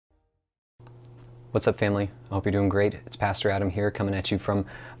What's up, family? I hope you're doing great. It's Pastor Adam here, coming at you from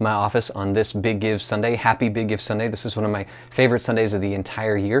my office on this Big Give Sunday. Happy Big Give Sunday. This is one of my favorite Sundays of the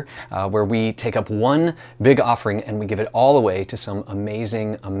entire year, where we take up one big offering and we give it all away to some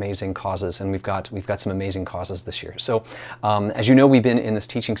amazing, amazing causes. And we've got some amazing causes this year. So, as you know, we've been in this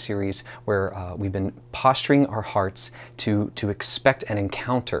teaching series where we've been posturing our hearts to expect an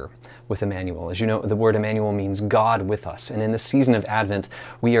encounter with Immanuel. As you know, the word Immanuel means God with us. And in this season of Advent,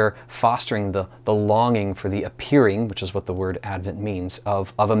 we are fostering the longing for the appearing, which is what the word Advent means,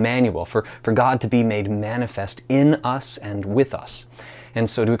 of Immanuel, for God to be made manifest in us and with us. And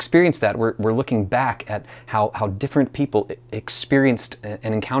so to experience that, we're looking back at how different people experienced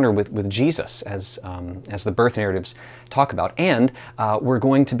an encounter with Jesus, as the birth narratives talk about. And we're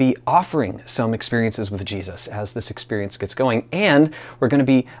going to be offering some experiences with Jesus as this experience gets going. And we're going to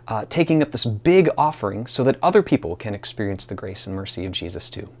be taking up this big offering so that other people can experience the grace and mercy of Jesus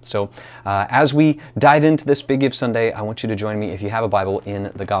too. So as we dive into this Big Give Sunday, I want you to join me, if you have a Bible,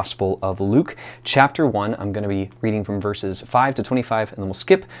 in the Gospel of Luke, chapter 1. I'm going to be reading from verses 5 to 25, and then we'll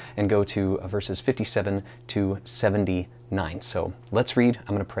skip and go to verses 57 to 79. So let's read, I'm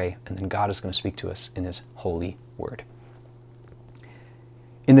going to pray, and then God is going to speak to us in His holy word.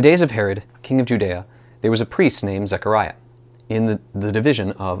 In the days of Herod, king of Judea, there was a priest named Zechariah, in the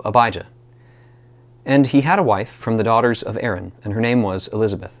division of Abijah. And he had a wife from the daughters of Aaron, and her name was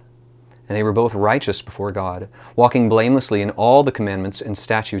Elizabeth. And they were both righteous before God, walking blamelessly in all the commandments and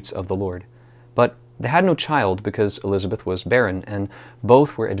statutes of the Lord. But they had no child because Elizabeth was barren, and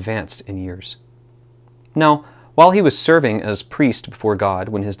both were advanced in years. Now, while he was serving as priest before God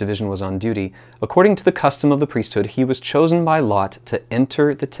when his division was on duty, according to the custom of the priesthood, he was chosen by lot to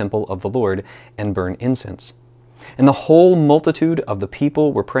enter the temple of the Lord and burn incense. And the whole multitude of the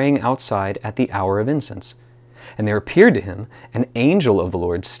people were praying outside at the hour of incense. And there appeared to him an angel of the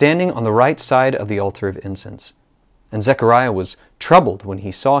Lord standing on the right side of the altar of incense. And Zechariah was troubled when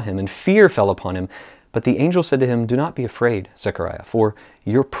he saw him, and fear fell upon him. But the angel said to him, "Do not be afraid, Zechariah, for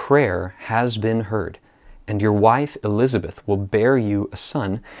your prayer has been heard. And your wife Elizabeth will bear you a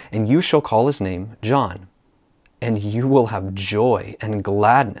son, and you shall call his name John. And you will have joy and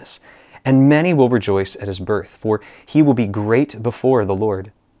gladness, and many will rejoice at his birth, for he will be great before the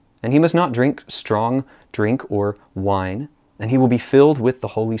Lord. And he must not drink strong drink or wine, and he will be filled with the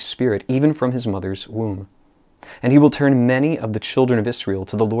Holy Spirit, even from his mother's womb. And he will turn many of the children of Israel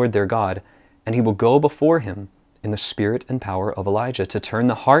to the Lord their God, and he will go before him in the spirit and power of Elijah, to turn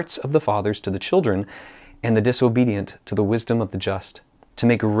the hearts of the fathers to the children, and the disobedient to the wisdom of the just, to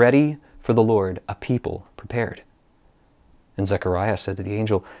make ready for the Lord a people prepared." And Zechariah said to the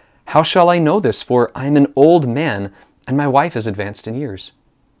angel, "How shall I know this? For I am an old man, and my wife is advanced in years."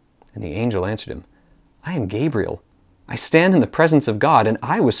 And the angel answered him, "I am Gabriel. I stand in the presence of God, and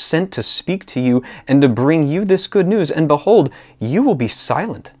I was sent to speak to you and to bring you this good news. And behold, you will be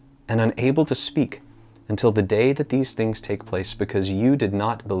silent and unable to speak until the day that these things take place, because you did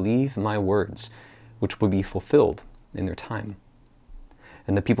not believe my words, which will be fulfilled in their time."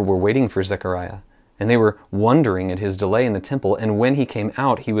 And the people were waiting for Zechariah, and they were wondering at his delay in the temple. And when he came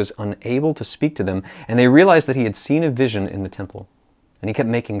out, he was unable to speak to them, and they realized that he had seen a vision in the temple. And he kept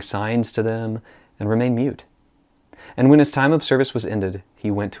making signs to them and remained mute. And when his time of service was ended, he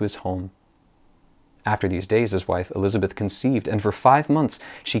went to his home. After these days, his wife Elizabeth conceived, and for 5 months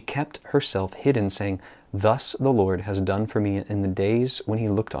she kept herself hidden, saying, "Thus the Lord has done for me in the days when he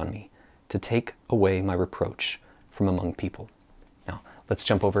looked on me, to take away my reproach from among people." Now, let's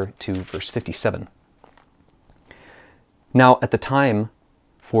jump over to verse 57. Now, at the time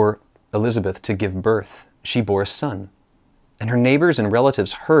for Elizabeth to give birth, she bore a son. And her neighbors and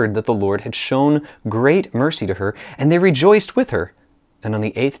relatives heard that the Lord had shown great mercy to her, and they rejoiced with her. And on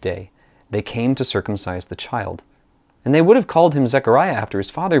the 8th day, they came to circumcise the child. And they would have called him Zechariah after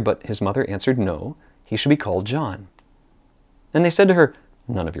his father, but his mother answered, "No, he should be called John." And they said to her,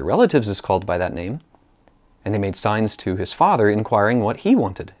 "None of your relatives is called by that name." And they made signs to his father, inquiring what he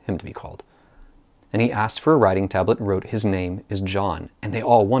wanted him to be called. And he asked for a writing tablet and wrote, "His name is John." And they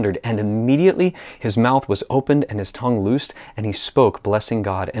all wondered. And immediately his mouth was opened and his tongue loosed, and he spoke, blessing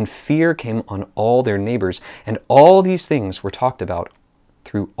God. And fear came on all their neighbors. And all these things were talked about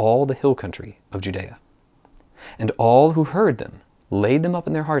through all the hill country of Judea. And all who heard them laid them up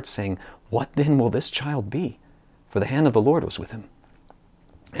in their hearts, saying, "What then will this child be? For the hand of the Lord was with him."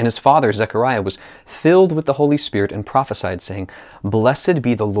 And his father Zechariah was filled with the Holy Spirit and prophesied, saying, "Blessed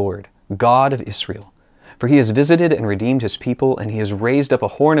be the Lord, God of Israel, for he has visited and redeemed his people, and he has raised up a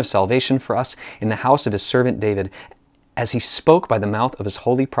horn of salvation for us in the house of his servant David, as he spoke by the mouth of his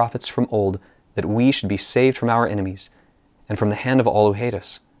holy prophets from old, that we should be saved from our enemies, and from the hand of all who hate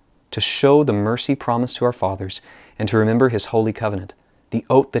us, to show the mercy promised to our fathers and to remember his holy covenant, the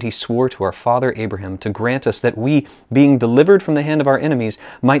oath that he swore to our father Abraham, to grant us that we, being delivered from the hand of our enemies,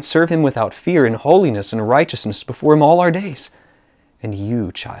 might serve him without fear in holiness and righteousness before him all our days. And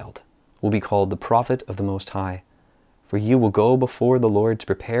you, child, will be called the prophet of the Most High, for you will go before the Lord to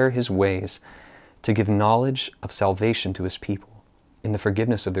prepare his ways, to give knowledge of salvation to his people, in the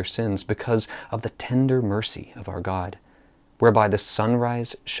forgiveness of their sins, because of the tender mercy of our God, whereby the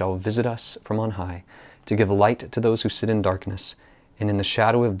sunrise shall visit us from on high, to give light to those who sit in darkness, and in the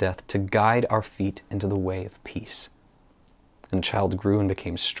shadow of death, to guide our feet into the way of peace. And the child grew and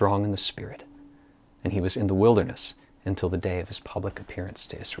became strong in the spirit, and he was in the wilderness until the day of his public appearance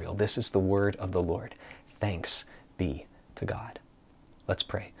to Israel. This is the word of the Lord. Thanks be to God. Let's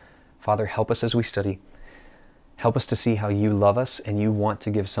pray. Father, help us as we study. Help us to see how you love us and you want to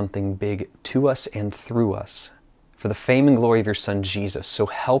give something big to us and through us for the fame and glory of your Son, Jesus. So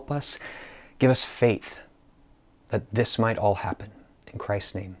help us, give us faith that this might all happen. In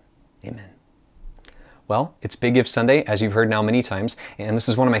Christ's name, amen. Well, it's Big Give Sunday, as you've heard now many times, and this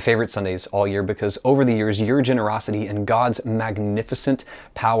is one of my favorite Sundays all year because over the years, your generosity and God's magnificent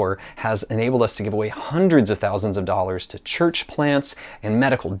power has enabled us to give away hundreds of thousands of dollars to church plants and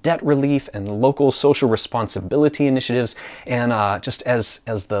medical debt relief and local social responsibility initiatives. And just as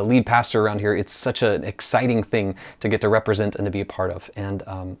the lead pastor around here, it's such an exciting thing to get to represent and to be a part of. And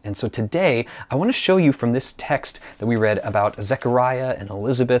so today, I want to show you from this text that we read about Zechariah and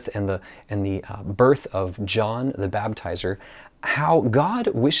Elizabeth and the birth of John the Baptizer, how God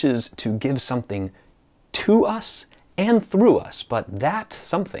wishes to give something to us and through us, but that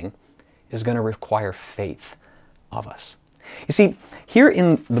something is going to require faith of us. You see, here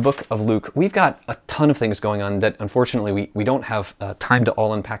in the book of Luke, we've got a ton of things going on that unfortunately we don't have time to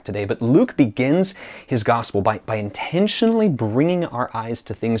all unpack today, but Luke begins his gospel by intentionally bringing our eyes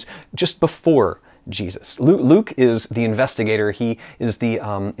to things just before Jesus. Luke is the investigator. He is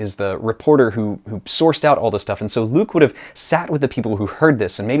the reporter who sourced out all this stuff. And so Luke would have sat with the people who heard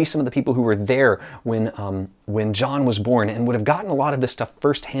this, and maybe some of the people who were there when John was born, and would have gotten a lot of this stuff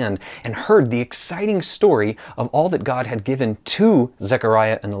firsthand and heard the exciting story of all that God had given to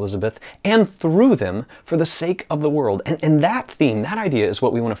Zechariah and Elizabeth and through them for the sake of the world. And that theme, that idea is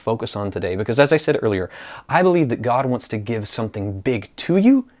what we want to focus on today, because as I said earlier, I believe that God wants to give something big to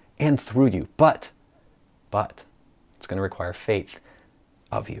you and through you, but it's going to require faith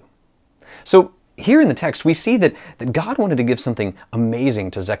of you. So here in the text, we see that God wanted to give something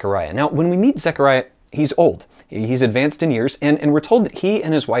amazing to Zechariah. Now, when we meet Zechariah, he's old. He's advanced in years, and we're told that he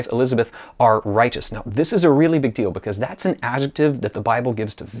and his wife Elizabeth are righteous. Now, this is a really big deal because that's an adjective that the Bible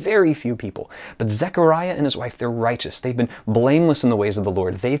gives to very few people. But Zechariah and his wife, they're righteous. They've been blameless in the ways of the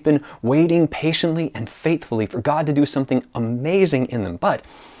Lord. They've been waiting patiently and faithfully for God to do something amazing in them. But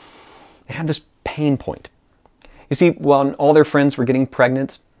they have this pain point. You see, when all their friends were getting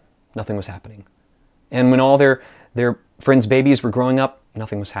pregnant, nothing was happening. And when all their friends' babies were growing up,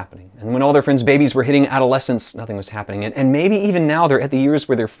 nothing was happening. And when all their friends' babies were hitting adolescence, nothing was happening. And maybe even now they're at the years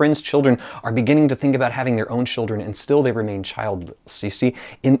where their friends' children are beginning to think about having their own children, and still they remain childless. You see,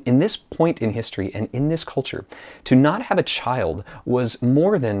 in this point in history and in this culture, to not have a child was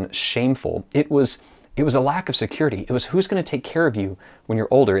more than shameful. It was a lack of security. It was who's going to take care of you when you're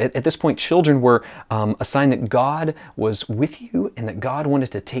older. At this point, children were a sign that God was with you and that God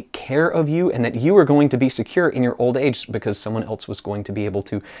wanted to take care of you and that you were going to be secure in your old age because someone else was going to be able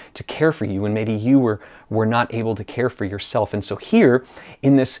to care for you, and maybe you were not able to care for yourself. And so here,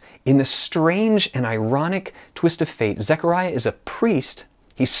 in this strange and ironic twist of fate, Zechariah is a priest.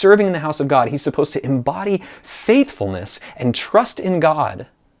 He's serving in the house of God. He's supposed to embody faithfulness and trust in God.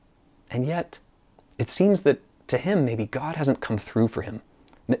 And yet, it seems that to him, maybe God hasn't come through for him.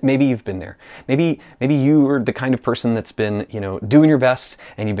 Maybe you've been there. Maybe you are the kind of person that's been, doing your best,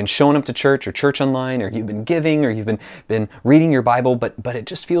 and you've been showing up to church or church online, or you've been giving, or you've been reading your Bible, but it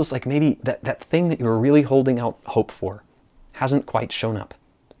just feels like maybe that thing that you were really holding out hope for hasn't quite shown up.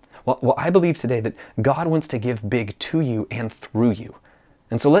 Well, I believe today that God wants to give big to you and through you.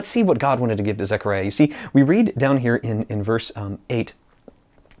 And so let's see what God wanted to give to Zechariah. You see, we read down here in verse 8,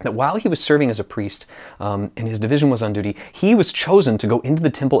 that while he was serving as a priest and his division was on duty, he was chosen to go into the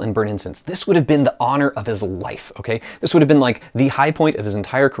temple and burn incense. This would have been the honor of his life, okay? This would have been like the high point of his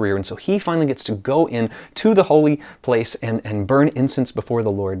entire career. And so he finally gets to go in to the holy place and burn incense before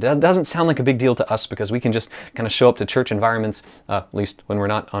the Lord. That doesn't sound like a big deal to us because we can just kind of show up to church environments, at least when we're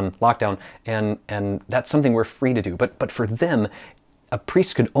not on lockdown, and that's something we're free to do. But for them, a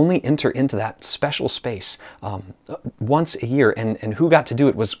priest could only enter into that special space once a year, and who got to do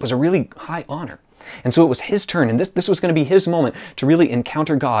it was a really high honor. And so it was his turn, and this was going to be his moment to really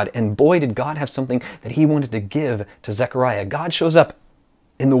encounter God. And boy, did God have something that he wanted to give to Zechariah. God shows up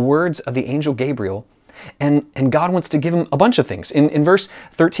in the words of the angel Gabriel, and God wants to give him a bunch of things. In verse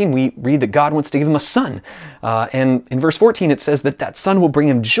 13, we read that God wants to give him a son. And in verse 14, it says that that son will bring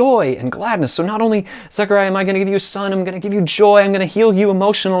him joy and gladness. So not only, Zechariah, am I going to give you a son, I'm going to give you joy, I'm going to heal you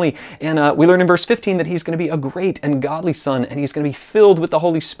emotionally. And we learn in verse 15 that he's going to be a great and godly son, and he's going to be filled with the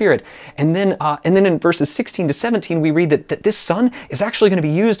Holy Spirit. And then in verses 16 to 17, we read that this son is actually going to be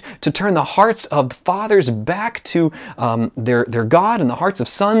used to turn the hearts of fathers back to their God, and the hearts of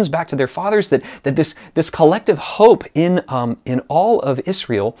sons back to their fathers, that this collective hope in all of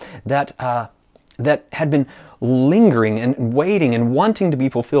Israel that had been lingering and waiting and wanting to be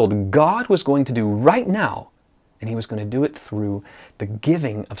fulfilled, God was going to do right now, and he was going to do it through the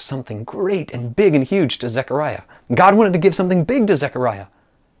giving of something great and big and huge to Zechariah. God wanted to give something big to Zechariah,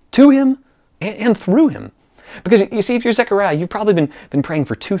 to him and through him. Because you see, if you're Zechariah, you've probably been praying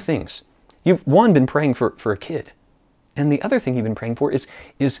for two things. You've, one, been praying for a kid, and the other thing you've been praying for is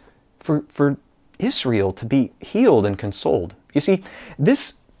for Israel to be healed and consoled. You see,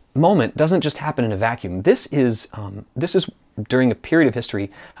 this moment doesn't just happen in a vacuum. This is during a period of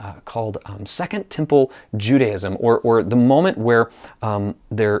history called Second Temple Judaism, or the moment where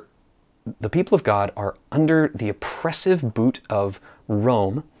the people of God are under the oppressive boot of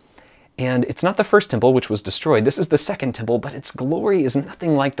Rome. And it's not the first temple, which was destroyed. This is the second temple, but its glory is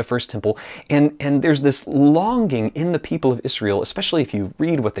nothing like the first temple. And there's this longing in the people of Israel, especially if you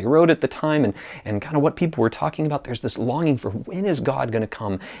read what they wrote at the time and kind of what people were talking about. There's this longing for, when is God going to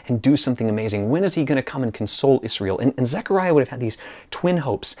come and do something amazing? When is he going to come and console Israel? And Zechariah would have had these twin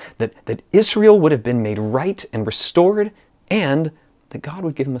hopes that Israel would have been made right and restored, and that God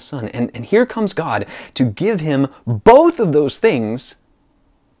would give him a son. And here comes God to give him both of those things,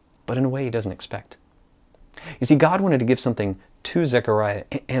 but in a way he doesn't expect. You see, God wanted to give something to Zechariah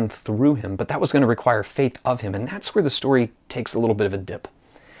and through him, but that was going to require faith of him, and that's where the story takes a little bit of a dip.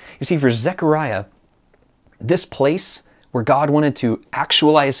 You see, for Zechariah, this place where God wanted to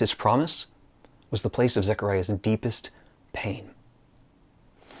actualize his promise was the place of Zechariah's deepest pain.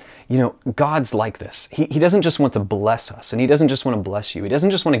 You know, God's like this. He doesn't just want to bless us, and he doesn't just want to bless you. He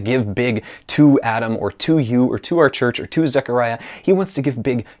doesn't just want to give big to Adam or to you or to our church or to Zechariah. He wants to give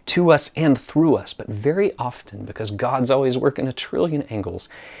big to us and through us. But very often, because God's always working a trillion angles,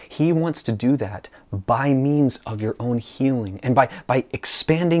 he wants to do that by means of your own healing and by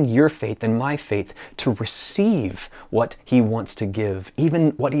expanding your faith and my faith to receive what he wants to give,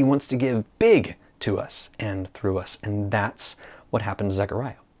 even what he wants to give big to us and through us. And that's what happened to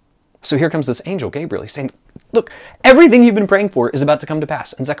Zechariah. So here comes this angel, Gabriel. He's saying, look, everything you've been praying for is about to come to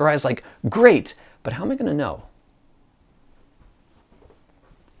pass. And Zechariah's like, great, but how am I going to know?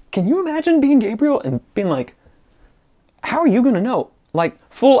 Can you imagine being Gabriel and being like, how are you going to know? Like,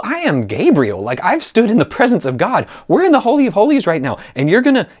 fool, I am Gabriel. Like, I've stood in the presence of God. We're in the Holy of Holies right now. And you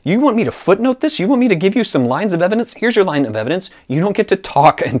want me to footnote this? You want me to give you some lines of evidence? Here's your line of evidence. You don't get to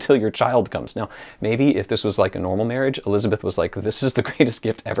talk until your child comes. Now, maybe if this was like a normal marriage, Elizabeth was like, this is the greatest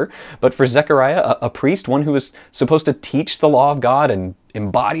gift ever. But for Zechariah, a priest, one who was supposed to teach the law of God and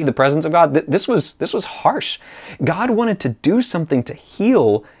embody the presence of God, this was harsh. God wanted to do something to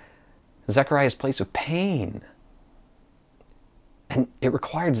heal Zechariah's place of pain. And it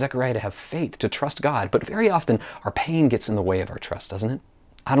required Zechariah to have faith, to trust God. But very often, our pain gets in the way of our trust, doesn't it?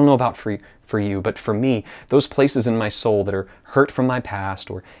 I don't know about for you, but for me, those places in my soul that are hurt from my past,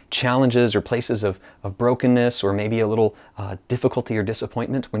 or challenges, or places of brokenness, or maybe a little difficulty or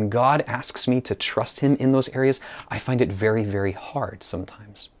disappointment, when God asks me to trust him in those areas, I find it very, very hard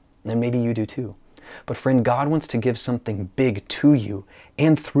sometimes. And maybe you do too. But friend, God wants to give something big to you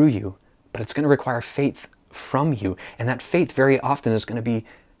and through you, but it's going to require faith from you, and that faith very often is going to be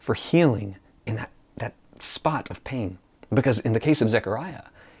for healing in that spot of pain. Because in the case of Zechariah,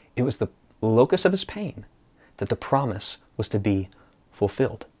 it was the locus of his pain that the promise was to be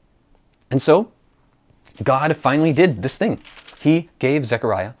fulfilled. And so God finally did this thing. He gave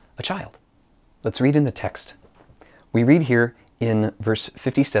Zechariah a child. Let's read in the text. We read here in verse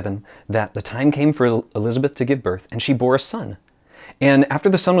 57 that the time came for Elizabeth to give birth, and she bore a son. And after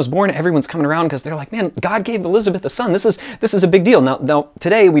the son was born, everyone's coming around because they're like, man, God gave Elizabeth a son. This is a big deal. Now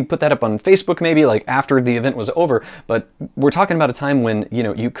today we put that up on Facebook maybe like after the event was over, but we're talking about a time when, you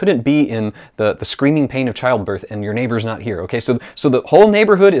know, you couldn't be in the screaming pain of childbirth and your neighbor's not here, okay? So the whole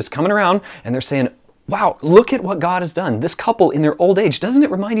neighborhood is coming around and they're saying, wow, look at what God has done. This couple in their old age, doesn't it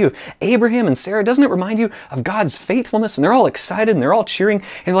remind you of Abraham and Sarah? Doesn't it remind you of God's faithfulness? And they're all excited and they're all cheering.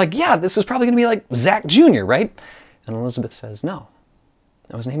 And they're like, yeah, this is probably going to be like Zach Jr., right? And Elizabeth says, no.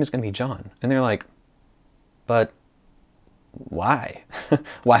 No, his name is going to be John. And they're like, but why?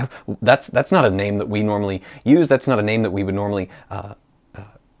 Why? That's not a name that we normally use. That's not a name that we would normally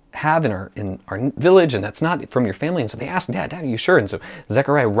have in our village, and that's not from your family. And so they ask, Dad, are you sure? And so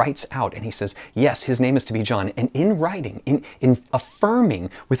Zechariah writes out, and he says, yes, his name is to be John. And in writing, in affirming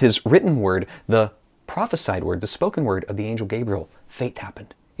with his written word, the prophesied word, the spoken word of the angel Gabriel, faith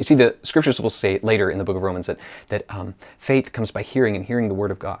happened. You see, the scriptures will say later in the book of Romans that faith comes by hearing, and hearing the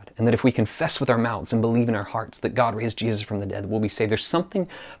word of God. And that if we confess with our mouths and believe in our hearts that God raised Jesus from the dead, we'll be saved. There's something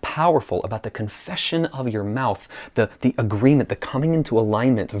powerful about the confession of your mouth, the agreement, the coming into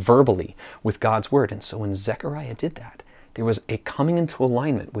alignment verbally with God's word. And so when Zechariah did that, there was a coming into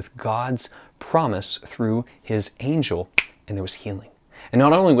alignment with God's promise through his angel, and there was healing. And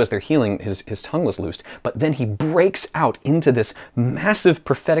not only was there healing, his tongue was loosed, but then he breaks out into this massive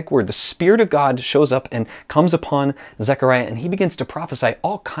prophetic word. The Spirit of God shows up and comes upon Zechariah, and he begins to prophesy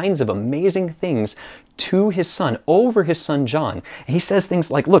all kinds of amazing things to his son, over his son John. And he says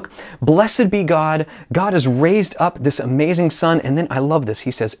things like, look, blessed be God. God has raised up this amazing son. And then I love this.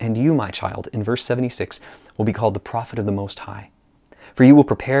 He says, and you, my child, in verse 76, will be called the prophet of the Most High. For you will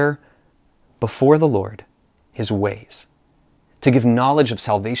prepare before the Lord his ways, to give knowledge of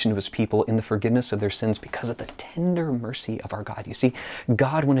salvation to his people in the forgiveness of their sins because of the tender mercy of our God. You see,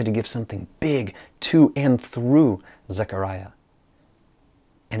 God wanted to give something big to and through Zechariah.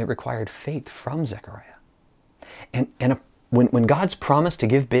 And it required faith from Zechariah. And when God's promise to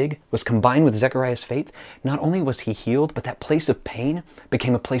give big was combined with Zechariah's faith, not only was he healed, but that place of pain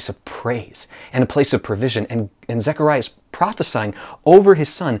became a place of praise and a place of provision. And Zechariah is prophesying over his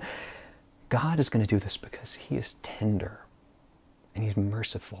son, God is going to do this because he is tender. And he's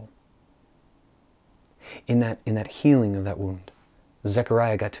merciful. In that healing of that wound,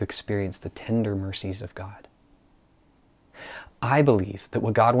 Zechariah got to experience the tender mercies of God. I believe that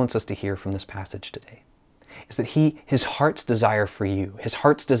what God wants us to hear from this passage today is that his heart's desire for you, his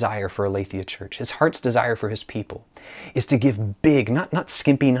heart's desire for Aletheia Church, his heart's desire for his people is to give big, not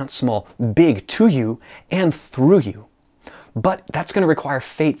skimpy, not small, big to you and through you. But that's going to require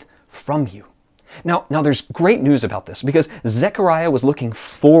faith from you. Now there's great news about this, because Zechariah was looking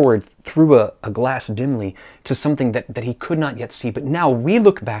forward through a glass dimly to something that he could not yet see. But now we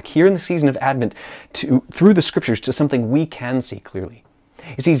look back here in the season of Advent through the scriptures to something we can see clearly.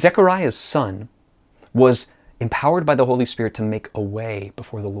 You see, Zechariah's son was empowered by the Holy Spirit to make a way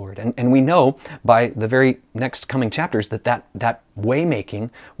before the Lord. And we know by the very next coming chapters that way making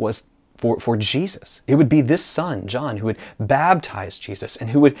was for Jesus. It would be this son, John, who would baptize Jesus and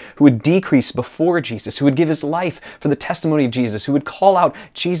who would decrease before Jesus, who would give his life for the testimony of Jesus, who would call out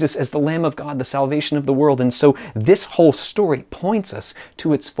Jesus as the Lamb of God, the salvation of the world. And so this whole story points us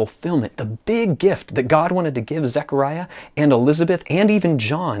to its fulfillment. The big gift that God wanted to give Zechariah and Elizabeth and even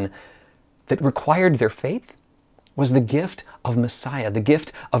John that required their faith was the gift of Messiah, the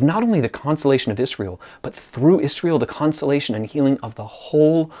gift of not only the consolation of Israel, but through Israel, the consolation and healing of the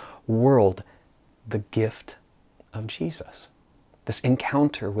whole world, the gift of Jesus. This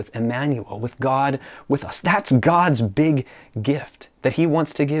encounter with Immanuel, with God with us. That's God's big gift that he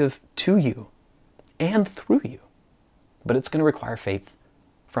wants to give to you and through you. But it's going to require faith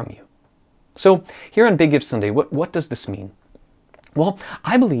from you. So here on Big Gift Sunday, what does this mean? Well,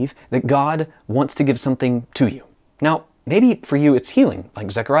 I believe that God wants to give something to you. Now, maybe for you it's healing,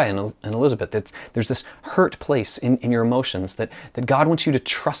 like Zechariah and Elizabeth. There's this hurt place in your emotions that God wants you to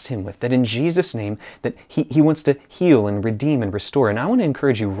trust him with, that in Jesus' name, that he wants to heal and redeem and restore. And I want to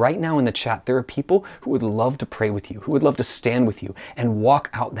encourage you right now in the chat, there are people who would love to pray with you, who would love to stand with you and walk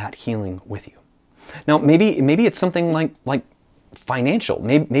out that healing with you. Now, maybe it's something like financial.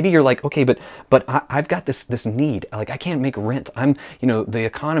 Maybe you're like, okay, but I've got this need. Like, I can't make rent. The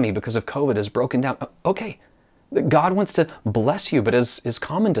economy because of COVID is broken down. Okay. God wants to bless you, but as is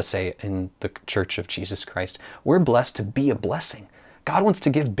common to say in the Church of Jesus Christ, we're blessed to be a blessing. God wants to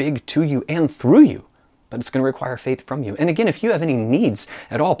give big to you and through you, but it's going to require faith from you. And again, if you have any needs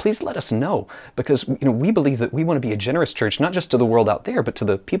at all, please let us know, because we believe that we want to be a generous church, not just to the world out there, but to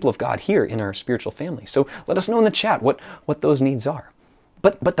the people of God here in our spiritual family. So let us know in the chat what those needs are.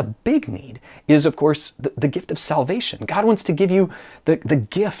 But the big need is, of course, the gift of salvation. God wants to give you the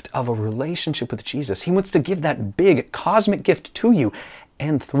gift of a relationship with Jesus. He wants to give that big cosmic gift to you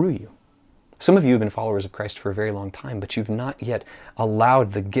and through you. Some of you have been followers of Christ for a very long time, but you've not yet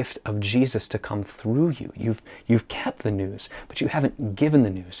allowed the gift of Jesus to come through you. You've kept the news, but you haven't given the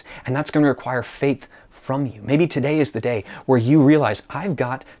news. And that's going to require faith from you. Maybe today is the day where you realize, I've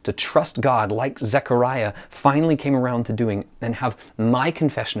got to trust God like Zechariah finally came around to doing, and have my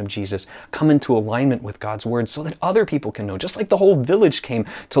confession of Jesus come into alignment with God's word so that other people can know. Just like the whole village came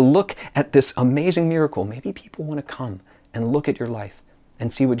to look at this amazing miracle, maybe people want to come and look at your life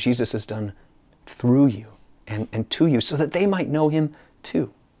and see what Jesus has done through you and to you so that they might know him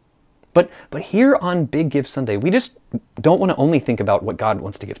too. But here on Big Give Sunday, we just don't want to only think about what God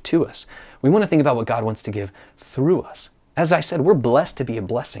wants to give to us. We want to think about what God wants to give through us. As I said, we're blessed to be a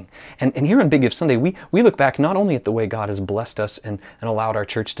blessing. And here on Big Give Sunday, we look back not only at the way God has blessed us and allowed our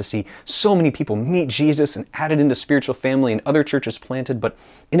church to see so many people meet Jesus and added into spiritual family and other churches planted, but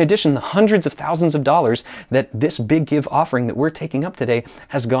in addition, the hundreds of thousands of dollars that this Big Give offering that we're taking up today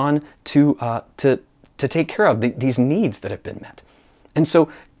has gone to take care of these needs that have been met. And so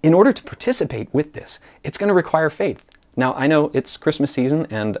in order to participate with this, it's going to require faith. Now, I know it's Christmas season,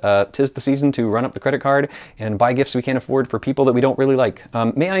 and 'tis the season to run up the credit card and buy gifts we can't afford for people that we don't really like.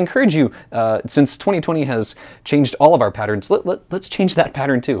 May I encourage you, since 2020 has changed all of our patterns, let's change that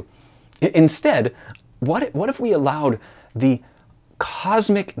pattern too. Instead, what if we allowed the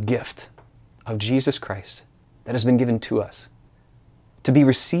cosmic gift of Jesus Christ that has been given to us to be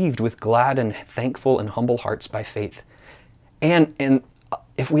received with glad and thankful and humble hearts by faith? And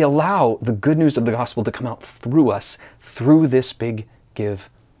if we allow the good news of the gospel to come out through us, through this Big Give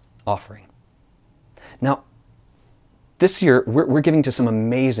offering. Now, this year, we're giving to some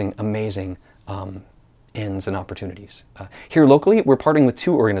amazing ends and opportunities. Here locally, we're partnering with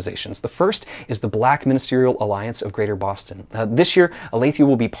two organizations. The first is the Black Ministerial Alliance of Greater Boston. This year, Aletheia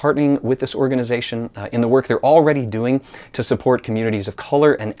will be partnering with this organization in the work they're already doing to support communities of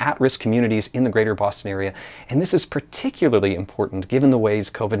color and at-risk communities in the Greater Boston area. And this is particularly important given the ways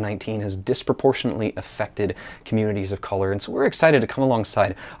COVID-19 has disproportionately affected communities of color. And so we're excited to come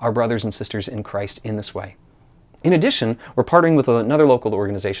alongside our brothers and sisters in Christ in this way. In addition, we're partnering with another local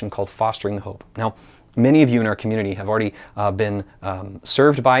organization called Fostering Hope. Now, many of you in our community have already been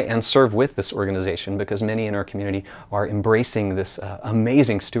served by and serve with this organization because many in our community are embracing this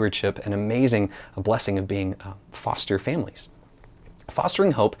amazing stewardship and amazing blessing of being foster families.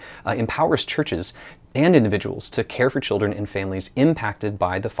 Fostering Hope empowers churches and individuals to care for children and families impacted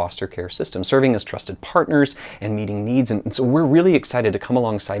by the foster care system, serving as trusted partners and meeting needs. And so we're really excited to come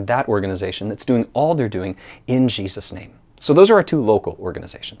alongside that organization that's doing all they're doing in Jesus' name. So those are our two local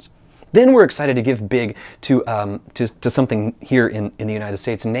organizations. Then we're excited to give big to something here in the United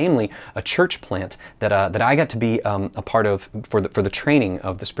States, namely a church plant that I got to be a part of for the training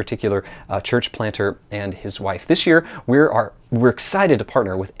of this particular church planter and his wife. This year we're excited to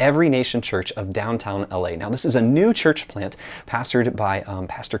partner with Every Nation Church of downtown LA. Now this is a new church plant pastored by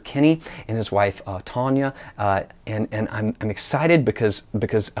Pastor Kenny and his wife Tanya, and I'm excited because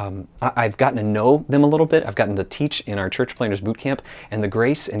I've gotten to know them a little bit. I've gotten to teach in our church planters boot camp, and the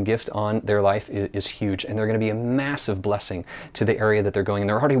grace and gift on their life is huge, and they're going to be a massive blessing to the area that they're going. And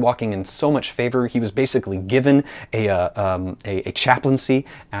they're already walking in so much favor. He was basically given a chaplaincy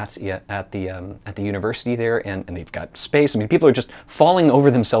at the university there, and they've got space. I mean, people are just falling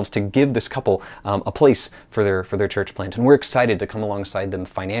over themselves to give this couple a place for their church plant, and we're excited to come alongside them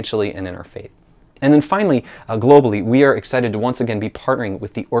financially and in our faith. And then finally, globally, we are excited to once again be partnering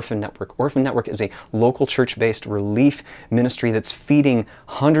with the Orphan Network. Orphan Network is a local church-based relief ministry that's feeding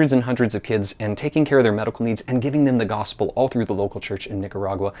hundreds and hundreds of kids and taking care of their medical needs and giving them the gospel all through the local church in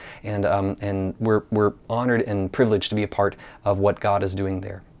Nicaragua. And we're honored and privileged to be a part of what God is doing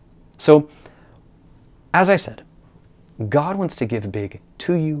there. So, as I said, God wants to give big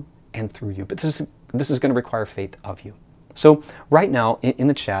to you and through you, but this is going to require faith of you. So right now in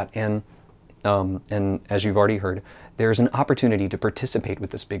the chat, and as you've already heard, there's an opportunity to participate with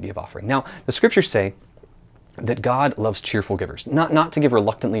this Big Give offering. Now, the scriptures say that God loves cheerful givers, not to give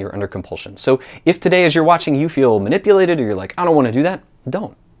reluctantly or under compulsion. So if today as you're watching you feel manipulated or you're like, I don't want to do that,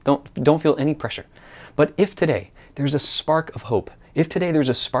 don't feel any pressure. But if today there's a spark of hope, if today there's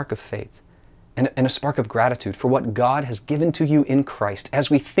a spark of faith, and a spark of gratitude for what God has given to you in Christ,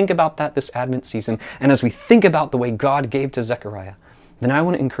 as we think about that this Advent season, and as we think about the way God gave to Zechariah, then I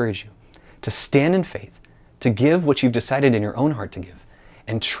want to encourage you to stand in faith, to give what you've decided in your own heart to give,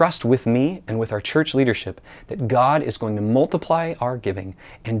 and trust with me and with our church leadership that God is going to multiply our giving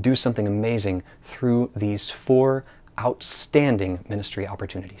and do something amazing through these 4 outstanding ministry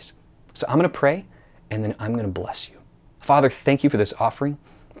opportunities. So I'm going to pray, and then I'm going to bless you. Father, thank you for this offering.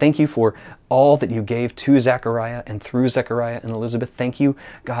 Thank you for all that you gave to Zechariah and through Zechariah and Elizabeth. Thank you,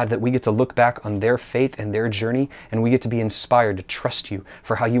 God, that we get to look back on their faith and their journey, and we get to be inspired to trust you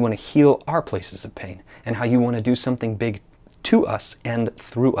for how you want to heal our places of pain and how you want to do something big to us and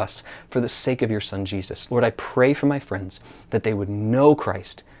through us for the sake of your Son, Jesus. Lord, I pray for my friends that they would know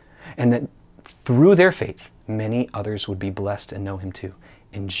Christ and that through their faith, many others would be blessed and know him too.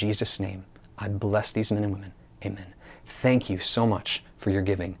 In Jesus' name, I bless these men and women. Amen. Thank you so much for your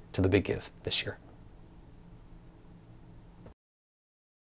giving to the Big Give this year.